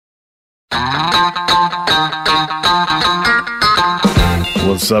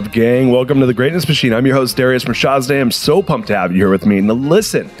What's up, gang? Welcome to The Greatness Machine. I'm your host, Darius Mirshahzadeh. I'm so pumped to have you here with me. Now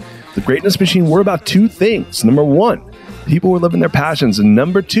listen, The Greatness Machine, we're about two things. Number one, people who are living their passions. And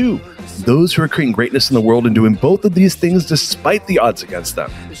number two, those who are creating greatness in the world and doing both of these things despite the odds against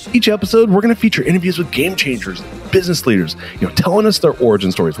them. Each episode, we're going to feature interviews with game changers, business leaders, telling us their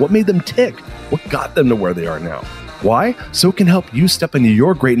origin stories, what made them tick, what got them to where they are now. Why? So it can help you step into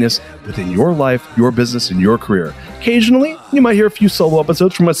your greatness within your life, your business, and your career. Occasionally, you might hear a few solo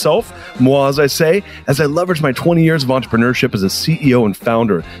episodes from myself, moi as I say, as I leverage my 20 years of entrepreneurship as a CEO and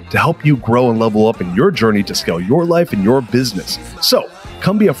founder to help you grow and level up in your journey to scale your life and your business. So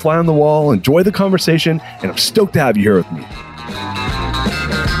come be a fly on the wall, enjoy the conversation, and I'm stoked to have you here with me.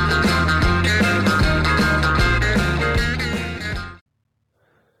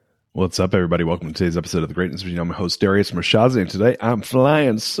 What's up, everybody? Welcome to today's episode of The Greatness Machine. I'm your host, Darius Mirshahzadeh, and today I'm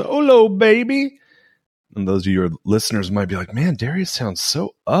flying solo, baby. And those of your listeners might be like, man, Darius sounds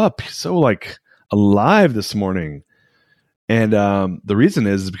so up, so like alive this morning. And the reason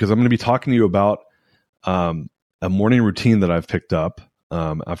is because I'm going to be talking to you about a morning routine that I've picked up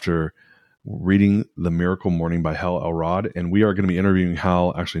after reading The Miracle Morning by Hal Elrod. And we are going to be interviewing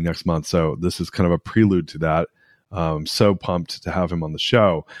Hal actually next month. So this is kind of a prelude to that. I'm so pumped to have him on the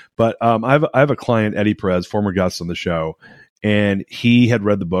show. But I have a client, Eddie Perez, former guest on the show, and he had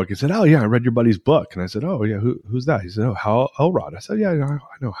read the book. He said, "Oh yeah, I read your buddy's book." And I said, "Oh yeah, who's that?" He said, "Oh, Hal Elrod." I said, "Yeah,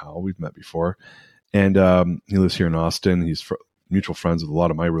 I know Hal. We've met before." And he lives here in Austin. He's mutual friends with a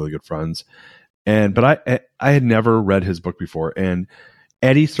lot of my really good friends. But I had never read his book before. And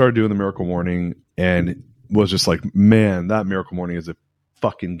Eddie started doing the Miracle Morning and was just like, man, that Miracle Morning is a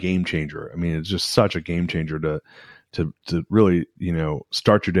fucking game changer. I mean, it's just such a game changer to really,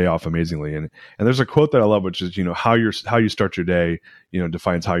 start your day off amazingly. And there's a quote that I love, which is, how you start your day,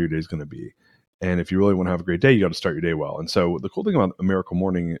 defines how your day is going to be. And if you really want to have a great day, you got to start your day well. And so the cool thing about A Miracle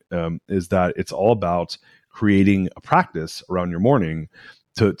Morning is that it's all about creating a practice around your morning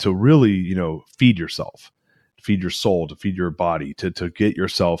to really, feed yourself, feed your soul, to feed your body, to get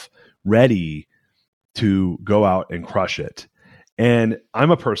yourself ready to go out and crush it. And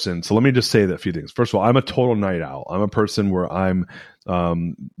I'm a person, so let me just say that few things. First of all, I'm a total night owl. I'm a person where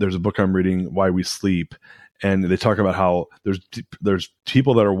there's a book I'm reading, Why We Sleep, and they talk about how there's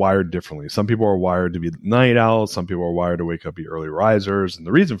people that are wired differently. Some people are wired to be night owls. Some people are wired to wake up, be early risers. And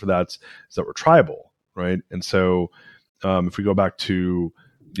the reason for that is that we're tribal, right? And so if we go back to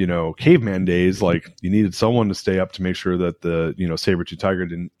caveman days, like you needed someone to stay up to make sure that the saber-tooth tiger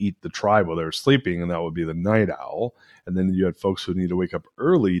didn't eat the tribe while they were sleeping, and that would be the night owl. And then you had folks who need to wake up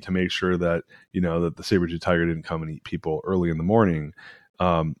early to make sure that that the saber-tooth tiger didn't come and eat people early in the morning,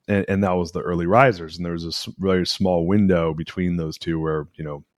 and that was the early risers. And there was a very small window between those two where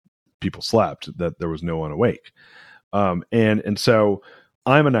people slept, that there was no one awake. And so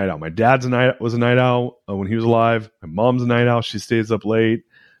I'm a night owl. My dad's was a night owl when he was alive. My mom's a night owl. She stays up late.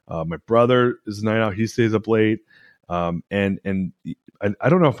 My brother is a night owl. He stays up late. And I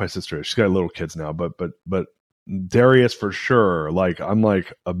don't know if my sister is. She's got little kids now, but Darius for sure. Like I'm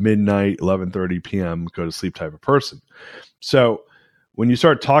like a midnight, 11:30 p.m. go to sleep type of person. So when you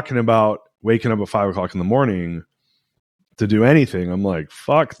start talking about waking up at 5 o'clock in the morning to do anything, I'm like,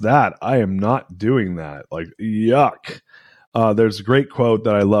 fuck that. I am not doing that. Like, yuck. There's a great quote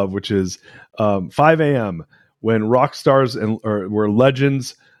that I love, which is 5 a.m. when rock stars or where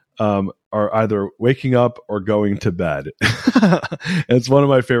legends are either waking up or going to bed. It's one of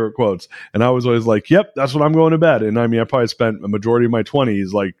my favorite quotes. And I was always like, yep, that's when I'm going to bed. And I mean, I probably spent a majority of my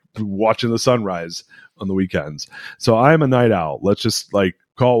 20s like watching the sunrise on the weekends. So I'm a night owl. Let's just like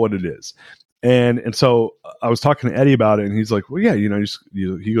call it what it is. And so I was talking to Eddie about it, and he's like, well, yeah, he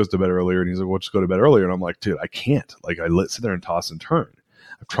goes to bed earlier, and he's like, well, just go to bed earlier. And I'm like, dude, I can't. Like, I sit there and toss and turn.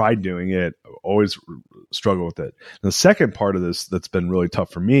 I've tried doing it. I've always struggle with it. And the second part of this that's been really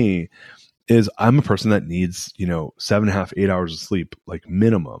tough for me is I'm a person that needs, 7.5, 8 hours of sleep, like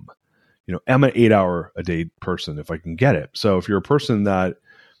minimum. I'm an 8 hour a day person if I can get it. So if you're a person that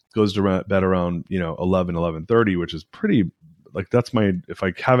goes to bed around, 11, 11:30, which is pretty, like that's if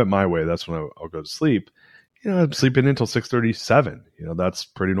I have it my way, that's when I'll go to sleep. I'm sleeping until 6:37. That's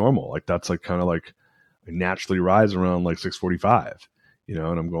pretty normal. Like that's like kind of like I naturally rise around like 6:45, and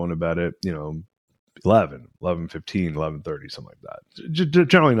I'm going to bed at, 11, 11:15, 11:30, something like that.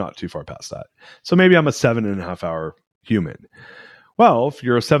 Generally not too far past that. So maybe I'm a 7.5 hour human. Well, if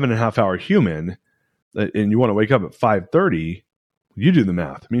you're a 7.5 hour human and you want to wake up at 5:30, you do the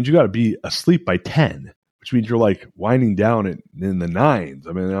math. It means you got to be asleep by 10, which means you're like winding down in the 9s.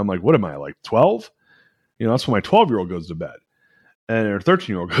 I mean, I'm like, what am I, like 12? That's when my 12-year-old goes to bed. and our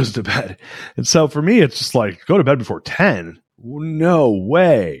 13-year-old goes to bed. And so for me, it's just like, go to bed before 10. No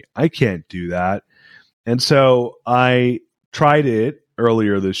way. I can't do that. And so I tried it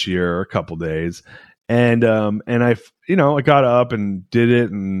earlier this year, a couple days, and I got up and did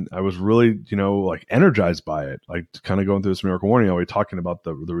it, and I was really, like energized by it, like kind of going through this miracle morning. I'll be talking about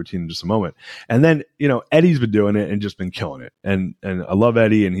the routine in just a moment. And then, Eddie's been doing it and just been killing it. And I love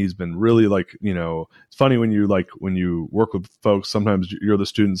Eddie, and he's been really like, it's funny when you work with folks, sometimes you're the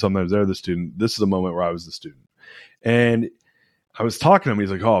student, sometimes they're the student. This is a moment where I was the student. And I was talking to him.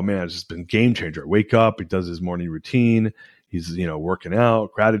 He's like, oh man, it's just been game changer. I wake up, he does his morning routine. He's, working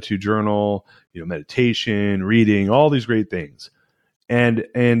out, gratitude journal, meditation, reading, all these great things. And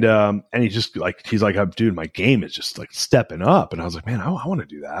he's just like, dude, my game is just like stepping up. And I was like, man, I want to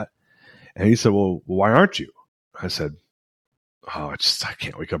do that. And he said, well, why aren't you? I said, I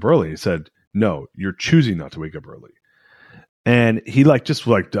can't wake up early. He said, no, you're choosing not to wake up early. And he he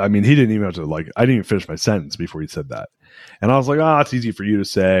didn't even have to I didn't even finish my sentence before he said that. And I was like, it's easy for you to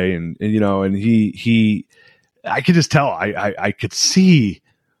say. And he, I could just tell, I could see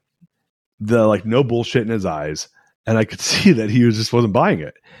the no bullshit in his eyes. And I could see that he just wasn't buying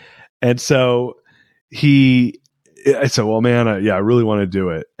it. And so I said, well, man, I really want to do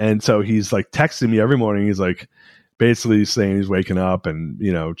it. And so he's like texting me every morning. He's like basically saying he's waking up and,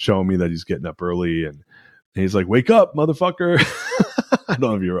 showing me that he's getting up early. And he's like, wake up, motherfucker. I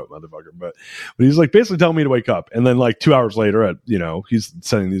don't know if you wrote motherfucker, but he's like basically telling me to wake up. And then 2 hours later he's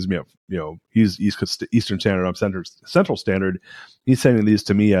sending these to me up, he's Eastern Standard, I'm Central Standard. He's sending these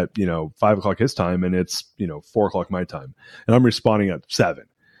to me at, 5 o'clock his time, and it's, 4 o'clock my time. And I'm responding at 7.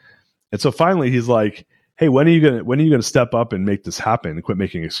 And so finally he's like, hey, when are you going to step up and make this happen and quit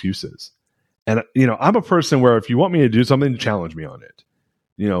making excuses? And, I'm a person where if you want me to do something, challenge me on it,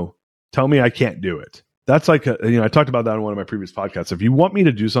 tell me I can't do it. That's I talked about that in one of my previous podcasts. If you want me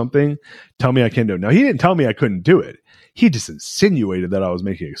to do something, tell me I can't do it. Now, he didn't tell me I couldn't do it. He just insinuated that I was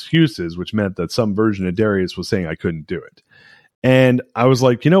making excuses, which meant that some version of Darius was saying I couldn't do it. And I was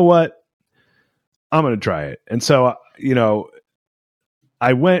like, you know what? I'm going to try it. And so,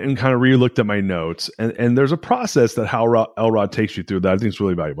 I went and kind of re-looked at my notes, and there's a process that Hal Elrod takes you through that I think is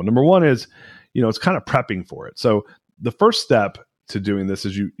really valuable. Number one is, it's kind of prepping for it. So the first step to doing this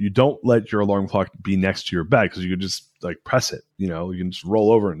is you don't let your alarm clock be next to your bed, because you could just press it. You can just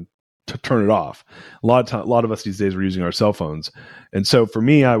roll over and turn it off. A lot of us these days are using our cell phones, and so for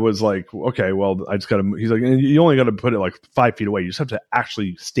me, I was like, okay, well, I just got to. He's like, you only got to put it 5 feet away. You just have to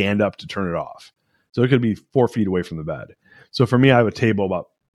actually stand up to turn it off. So it could be 4 feet away from the bed. So for me, I have a table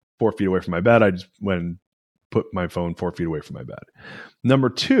about 4 feet away from my bed. I just went and put my phone 4 feet away from my bed. Number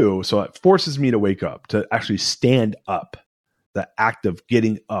two, so it forces me to wake up, to actually stand up. The act of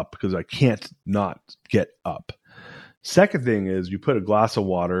getting up, because I can't not get up. Second thing is you put a glass of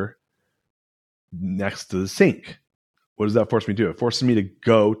water next to the sink. What does that force me to do? It forces me to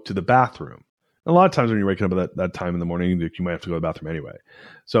go to the bathroom. And a lot of times when you're waking up at that time in the morning, you might have to go to the bathroom anyway.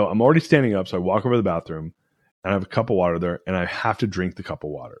 So I'm already standing up, so I walk over to the bathroom, and I have a cup of water there, and I have to drink the cup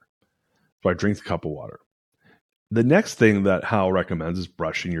of water. So I drink the cup of water. The next thing that Hal recommends is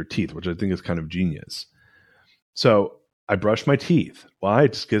brushing your teeth, which I think is kind of genius. So I brush my teeth. Why?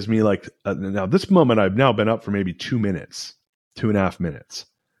 It just gives me now this moment I've now been up for maybe 2 minutes, 2.5 minutes.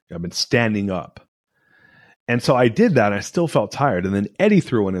 I've been standing up. And so I did that, and I still felt tired. And then Eddie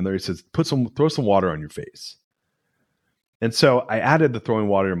threw one in there. He says, throw some water on your face. And so I added the throwing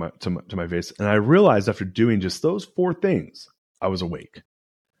water to my face. And I realized after doing just those 4 things, I was awake.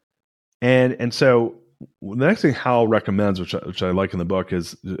 And so the next thing Hal recommends, which I like in the book,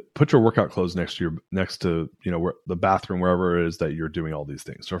 is put your workout clothes next to where the bathroom, wherever it is that you're doing all these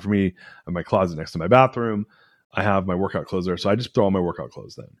things. So for me, I have my closet next to my bathroom. I have my workout clothes there, so I just throw all my workout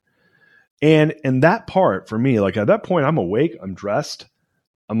clothes then. And that part for me, at that point, I'm awake, I'm dressed,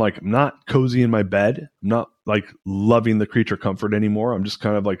 I'm not cozy in my bed, I'm not loving the creature comfort anymore. I'm just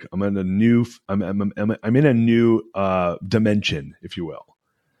kind of I'm in a new dimension, if you will.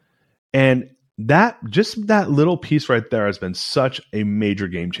 And that little piece right there has been such a major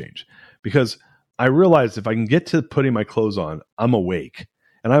game change, because I realized if I can get to putting my clothes on, I'm awake.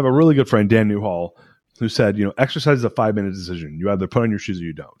 And I have a really good friend, Dan Newhall, who said, exercise is a 5-minute decision. You either put on your shoes or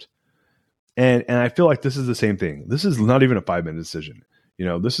you don't. And I feel like this is the same thing. This is not even a 5-minute decision.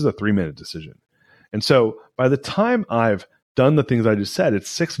 This is a 3-minute decision. And so by the time I've done the things I just said, it's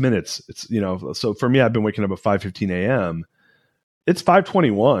 6 minutes. It's, so for me, I've been waking up at 5:15 a.m. It's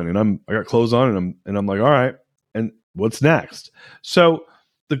 5:21 and I got clothes on, and I'm like, all right, and what's next? So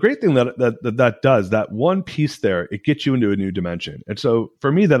the great thing that does, that one piece there, it gets you into a new dimension. And so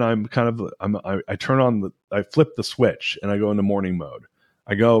for me, then I turn on I flip the switch and I go into morning mode.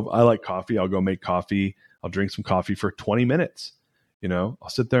 I like coffee. I'll go make coffee. I'll drink some coffee for 20 minutes. I'll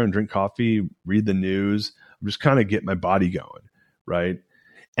sit there and drink coffee, read the news. I'm just kind of get my body going. Right.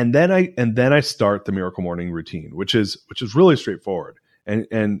 And then I start the Miracle Morning routine, which is really straightforward.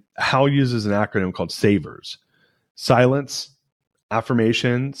 And Hal uses an acronym called SAVERS: silence,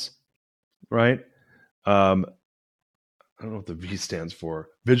 affirmations, right? I don't know what the V stands for.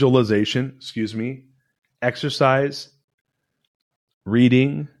 Visualization, exercise,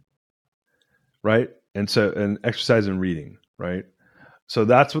 reading, right? And exercise and reading, right? So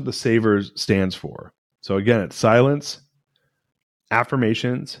that's what the SAVERS stands for. So again, it's silence,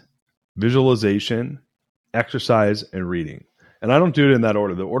 affirmations, visualization, exercise, and reading. And I don't do it in that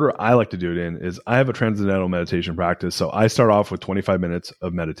order. The order I like to do it in is I have a transcendental meditation practice. So I start off with 25 minutes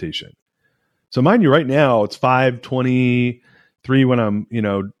of meditation. So mind you, right now it's 5:23 when I'm,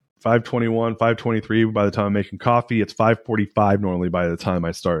 5:21, 5:23 by the time I'm making coffee. It's 5:45 normally by the time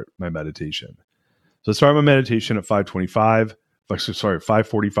I start my meditation. So I start my meditation at 5:45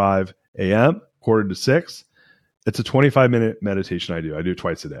 a.m., 5:45 It's a 25-minute meditation I do. I do it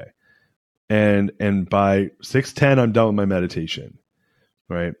twice a day. And by 6:10, I'm done with my meditation,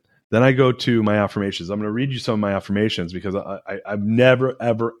 right? Then I go to my affirmations. I'm going to read you some of my affirmations because I've never,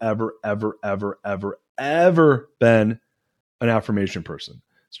 ever, ever, ever, ever, ever, ever been an affirmation person.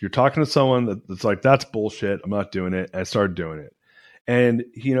 So you're talking to someone that's like, that's bullshit. I'm not doing it. And I started doing it. And,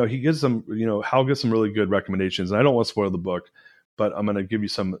 he gives some, Hal gives some really good recommendations. And I don't want to spoil the book, but I'm going to give you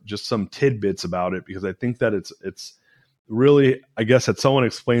some tidbits about it because I think that it's really, I guess, had someone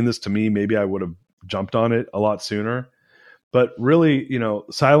explained this to me, maybe I would have jumped on it a lot sooner. But really,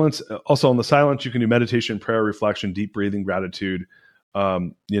 silence, also on the silence, you can do meditation, prayer, reflection, deep breathing, gratitude,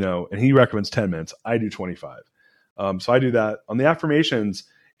 and he recommends 10 minutes. I do 25. So I do that. On the affirmations,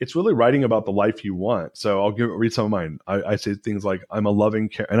 it's really writing about the life you want. So I'll read some of mine. I say things like, I'm a loving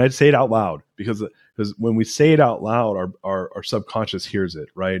care, and I say it out loud because when we say it out loud, our subconscious hears it,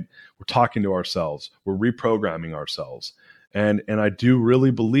 right? We're talking to ourselves. We're reprogramming ourselves. And I do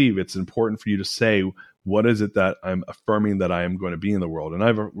really believe it's important for you to say, what is it that I'm affirming that I am going to be in the world? And I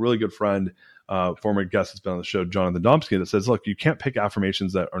have a really good friend, former guest that's been on the show, Jonathan Domsky, that says, look, you can't pick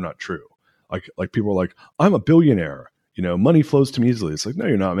affirmations that are not true. Like people are like, I'm a billionaire, money flows to me easily. It's like, no,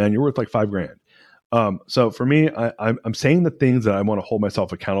 you're not, man. You're worth like $5,000. So for me, I'm saying the things that I want to hold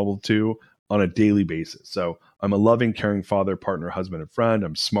myself accountable to on a daily basis. So I'm a loving, caring father, partner, husband, and friend.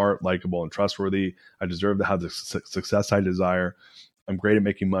 I'm smart, likable, and trustworthy. I deserve to have the success I desire. I'm great at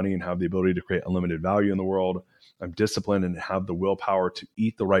making money and have the ability to create unlimited value in the world. I'm disciplined and have the willpower to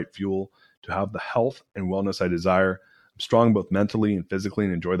eat the right fuel, to have the health and wellness I desire. I'm strong both mentally and physically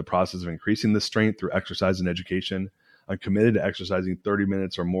and enjoy the process of increasing this strength through exercise and education. I'm committed to exercising 30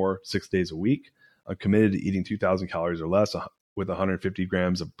 minutes or more 6 days a week. I'm committed to eating 2,000 calories or less with 150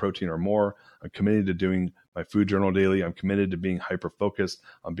 grams of protein or more. I'm committed to doing my food journal daily. I'm committed to being hyper-focused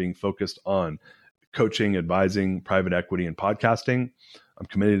on being focused on coaching, advising, private equity, and podcasting. I'm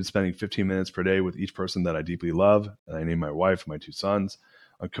committed to spending 15 minutes per day with each person that I deeply love. And I name my wife, my 2 sons.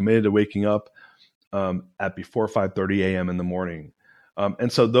 I'm committed to waking up at before 5:30 a.m. in the morning.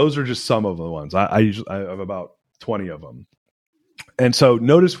 And so those are just some of the ones. I have about 20 of them. And so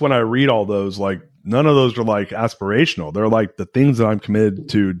notice when I read all those, like none of those are like aspirational. They're like the things that I'm committed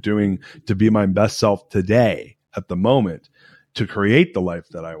to doing to be my best self today at the moment to create the life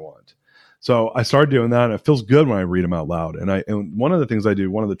that I want. So I started doing that, and it feels good when I read them out loud. And one of the things I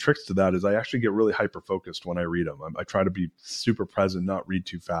do, one of the tricks to that is I actually get really hyper-focused when I read them. I try to be super present, not read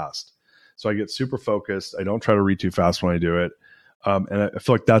too fast. So I get super focused. I don't try to read too fast when I do it. And I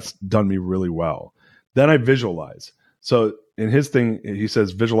feel like that's done me really well. Then I visualize. So in his thing, he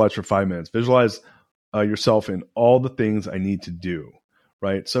says, visualize for 5 minutes. Visualize yourself in all the things I need to do,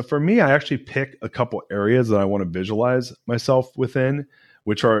 right? So for me, I actually pick a couple areas that I want to visualize myself within,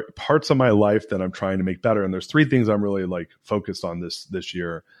 which are parts of my life that I'm trying to make better. And there's 3 things I'm really like focused on this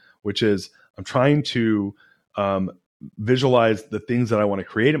year, which is I'm trying to visualize the things that I want to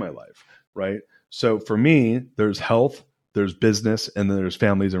create in my life, right? So for me, there's health, there's business, and then there's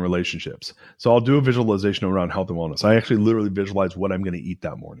families and relationships. So I'll do a visualization around health and wellness. I actually literally visualize what I'm going to eat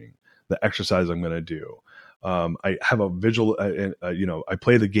that morning, the exercise I'm going to do. I have a visual, I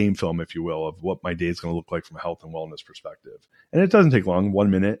play the game film, if you will, of what my day is going to look like from a health and wellness perspective. And it doesn't take long,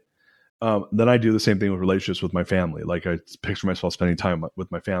 1 minute. Then I do the same thing with relationships with my family. Like I picture myself spending time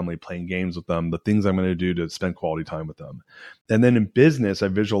with my family, playing games with them, the things I'm going to do to spend quality time with them. And then in business, I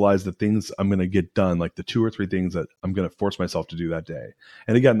visualize the things I'm going to get done, like the 2 or 3 things that I'm going to force myself to do that day.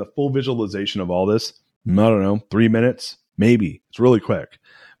 And again, the full visualization of all this, I don't know, 3 minutes, maybe. It's really quick.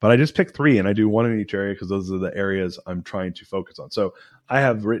 But I just pick 3 and I do 1 in each area because those are the areas I'm trying to focus on. So I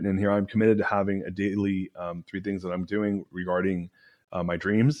have written in here, I'm committed to having a daily 3 things that I'm doing regarding my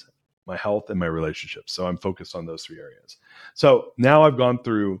dreams, my health, and my relationships. So I'm focused on those 3 areas. So now I've gone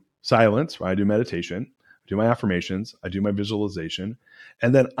through silence, where I do meditation, I do my affirmations, I do my visualization,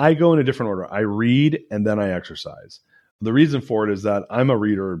 and then I go in a different order. I read and then I exercise. The reason for it is that I'm a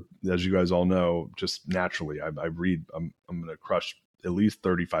reader, as you guys all know, just naturally. I read, I'm going to crush at least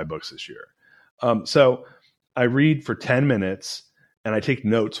 35 books this year. So I read for 10 minutes and I take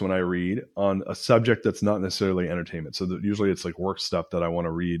notes when I read on a subject that's not necessarily entertainment. So usually it's like work stuff that I want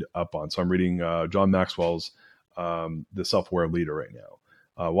to read up on. So I'm reading John Maxwell's The Self-Aware Leader right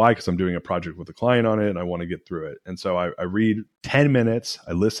now. Why? Because I'm doing a project with a client on it and I want to get through it. And so I read 10 minutes,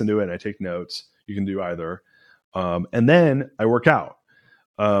 I listen to it, and I take notes. You can do either. And then I work out.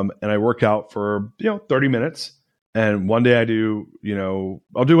 And I work out for 30 minutes. And one day I do,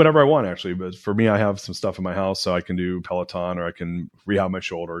 I'll do whatever I want actually. But for me, I have some stuff in my house, so I can do Peloton, or I can rehab my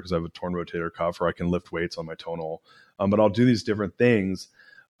shoulder because I have a torn rotator cuff, or I can lift weights on my tonal. But I'll do these different things.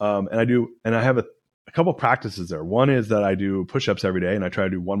 And I have a couple practices there. One is that I do push-ups every day, and I try to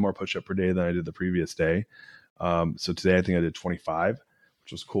do 1 more push-up per day than I did the previous day. So today I think I did 25,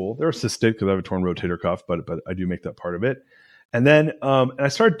 which was cool. They're assisted because I have a torn rotator cuff, but I do make that part of it. And then and I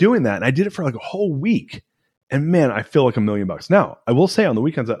started doing that, and I did it for like a whole week. And man, I feel like $1,000,000. Now, I will say on the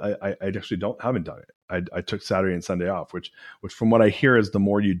weekends, I actually haven't done it. I took Saturday and Sunday off, which from what I hear is the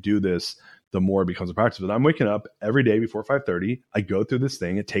more you do this, the more it becomes a practice. But I'm waking up every day before 5:30. I go through this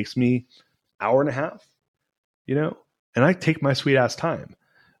thing. It takes me an hour and a half, and I take my sweet ass time.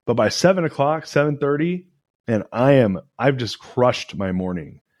 But by 7 o'clock, 7:30, and I've just crushed my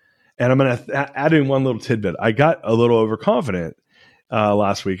morning. And I'm going to add in one little tidbit. I got a little overconfident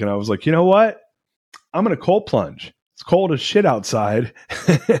last week, and I was like, you know what? I'm going to cold plunge. It's cold as shit outside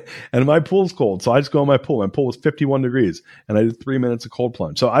and my pool's cold. So I just go in my pool. My pool was 51 degrees and I did 3 minutes of cold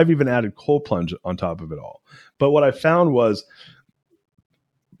plunge. So I've even added cold plunge on top of it all. But what I found was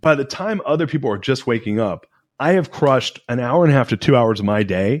by the time other people are just waking up, I have crushed an hour and a half to 2 hours of my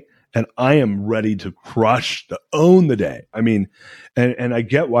day, and I am ready to own the day. I mean, and I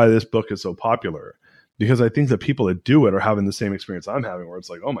get why this book is so popular, because I think that people that do it are having the same experience I'm having, where it's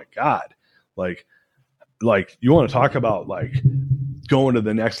like, oh my God, like you want to talk about like going to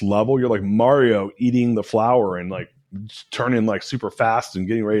the next level. You're like Mario eating the flower and like turning like super fast and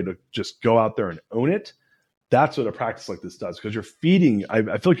getting ready to just go out there and own it. That's what a practice like this does, because you're feeding. I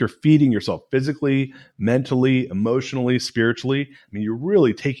feel like you're feeding yourself physically, mentally, emotionally, spiritually. I mean, you're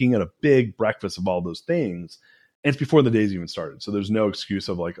really taking in a big breakfast of all those things. And it's before the day's even started. So there's no excuse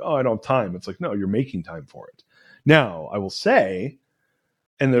of like, oh, I don't have time. It's like, no, you're making time for it. Now, I will say,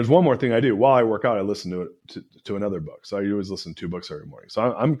 and there's one more thing I do while I work out. I listen to another book. So I always listen to 2 books every morning. So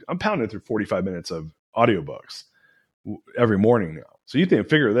I'm pounding through 45 minutes of audiobooks every morning now. So you think,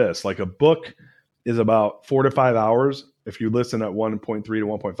 figure this, like a book is about 4 to 5 hours. If you listen at 1.3 to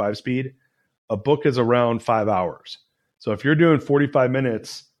 1.5 speed, a book is around 5 hours. So if you're doing 45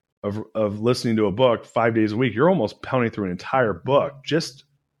 minutes of listening to a book 5 days a week, you're almost pounding through an entire book just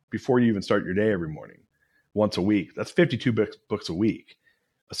before you even start your day every morning, once a week. That's 52 books a week,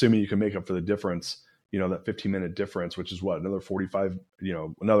 assuming you can make up for the difference, that 15-minute difference, which is what, another 45,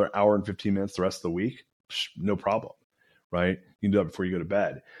 another hour and 15 minutes the rest of the week. No problem, right? You can do that before you go to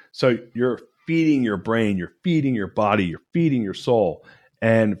bed. So you're feeding your brain, you're feeding your body, you're feeding your soul.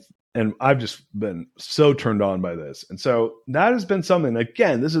 And I've just been so turned on by this. And so that has been something,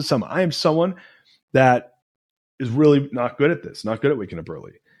 again, I am someone that is really not good at this, not good at waking up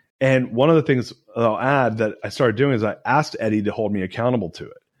early. And one of the things I'll add that I started doing is I asked Eddie to hold me accountable to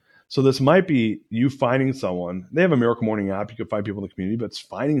it. So this might be you finding someone. They have a Miracle Morning app. You can find people in the community, but it's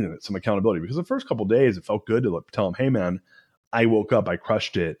finding some accountability, because the first couple of days it felt good to tell them, hey man, I woke up, I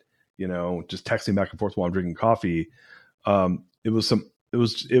crushed it, just texting back and forth while I'm drinking coffee. I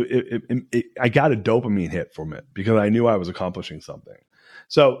got a dopamine hit from it because I knew I was accomplishing something.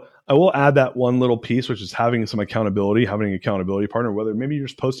 So I will add that one little piece, which is having some accountability, having an accountability partner, whether maybe you're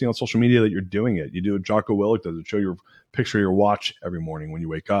just posting on social media that you're doing it. You do what Jocko Willink does, show your picture of your watch every morning when you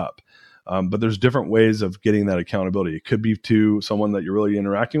wake up. But there's different ways of getting that accountability. It could be to someone that you're really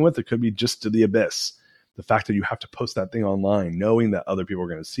interacting with. It could be just to the abyss. The fact that you have to post that thing online, knowing that other people are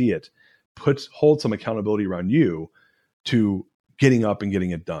going to see it, hold some accountability around you to getting up and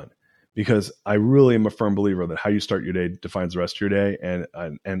getting it done. because I really am a firm believer that how you start your day defines the rest of your day. And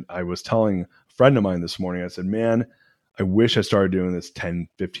I was telling a friend of mine this morning, I said, man, I wish I started doing this 10,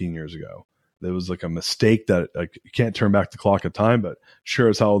 15 years ago. There was like a mistake that you can't turn back the clock of time, but sure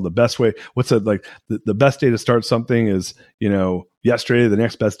as hell the best way. What's it like? The best day to start something is, yesterday. The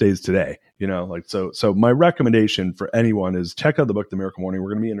next best day is today. So my recommendation for anyone is check out the book, The Miracle Morning. We're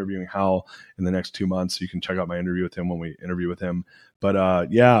going to be interviewing Hal in the next 2 months. So you can check out my interview with him when we interview with him.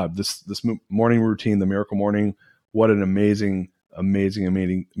 But this morning routine, The Miracle Morning, what an amazing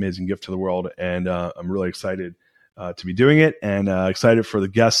gift to the world. And I'm really excited to be doing it, and excited for the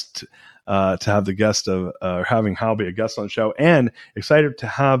guest to have the guest of having Hal be a guest on the show, and excited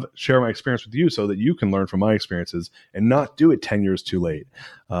to share my experience with you so that you can learn from my experiences and not do it 10 years too late.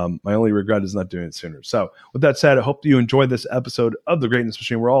 My only regret is not doing it sooner. So with that said, I hope you enjoyed this episode of The Greatness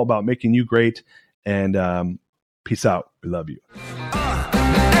Machine. We're all about making you great, and peace out. We love you.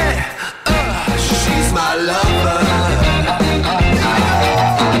 She's my lover.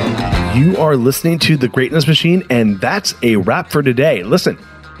 You are listening to The Greatness Machine, and that's a wrap for today. Listen,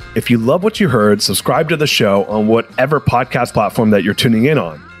 if you love what you heard, subscribe to the show on whatever podcast platform that you're tuning in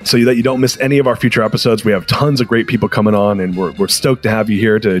on so that you don't miss any of our future episodes. We have tons of great people coming on, and we're stoked to have you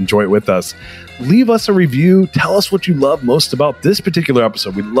here to enjoy it with us. Leave us a review. Tell us what you love most about this particular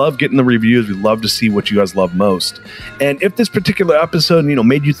episode. We love getting the reviews. We love to see what you guys love most. And if this particular episode,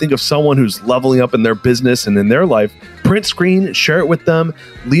 made you think of someone who's leveling up in their business and in their life, print screen, share it with them.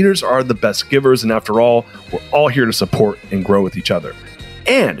 Leaders are the best givers. And after all, we're all here to support and grow with each other.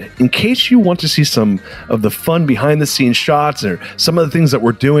 And in case you want to see some of the fun behind the scenes shots or some of the things that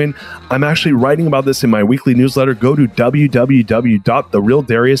we're doing, I'm actually writing about this in my weekly newsletter. Go to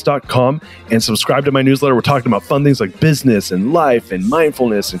www.therealdarius.com and subscribe to my newsletter. We're talking about fun things like business and life and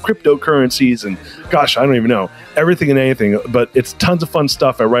mindfulness and cryptocurrencies and gosh, I don't even know, everything and anything, but it's tons of fun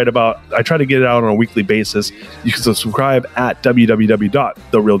stuff I write about. I try to get it out on a weekly basis. You can subscribe at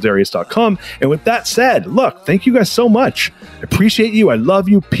www.therealdarius.com. And with that said, look, thank you guys so much. I appreciate you. I love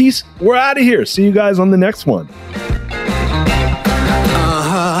you. Peace. We're out of here. See you guys on the next one.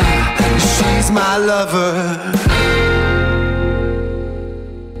 She's my lover.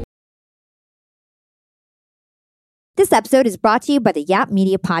 This episode is brought to you by the Yap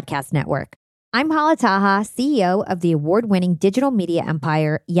Media Podcast Network. I'm Hala Taha, CEO of the award-winning digital media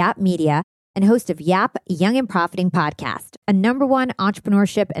empire, Yap Media, and host of Yap Young and Profiting Podcast, a #1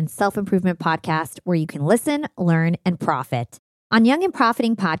 entrepreneurship and self-improvement podcast where you can listen, learn, and profit. On Young and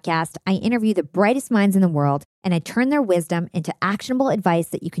Profiting Podcast, I interview the brightest minds in the world, and I turn their wisdom into actionable advice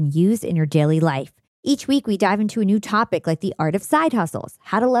that you can use in your daily life. Each week, we dive into a new topic like the art of side hustles,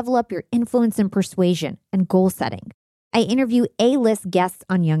 how to level up your influence and persuasion, and goal setting. I interview A-list guests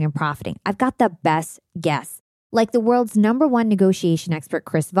on Young and Profiting. I've got the best guests, like the world's #1 negotiation expert,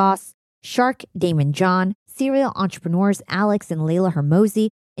 Chris Voss, Shark Damon John, serial entrepreneurs Alex and Layla Hermosi,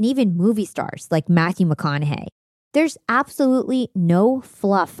 and even movie stars like Matthew McConaughey. There's absolutely no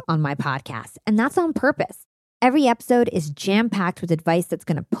fluff on my podcast, and that's on purpose. Every episode is jam-packed with advice that's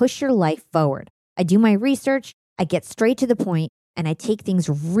going to push your life forward. I do my research, I get straight to the point, and I take things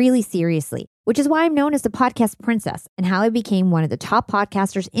really seriously, which is why I'm known as the podcast princess and how I became one of the top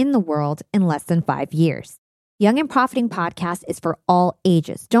podcasters in the world in less than 5 years. Young and Profiting Podcast is for all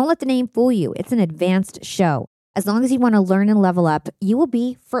ages. Don't let the name fool you. It's an advanced show. As long as you want to learn and level up, you will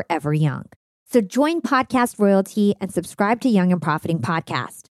be forever young. So join Podcast Royalty and subscribe to Young and Profiting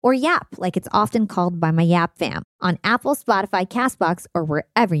Podcast, or YAP, like it's often called by my YAP fam, on Apple, Spotify, CastBox, or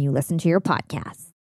wherever you listen to your podcasts.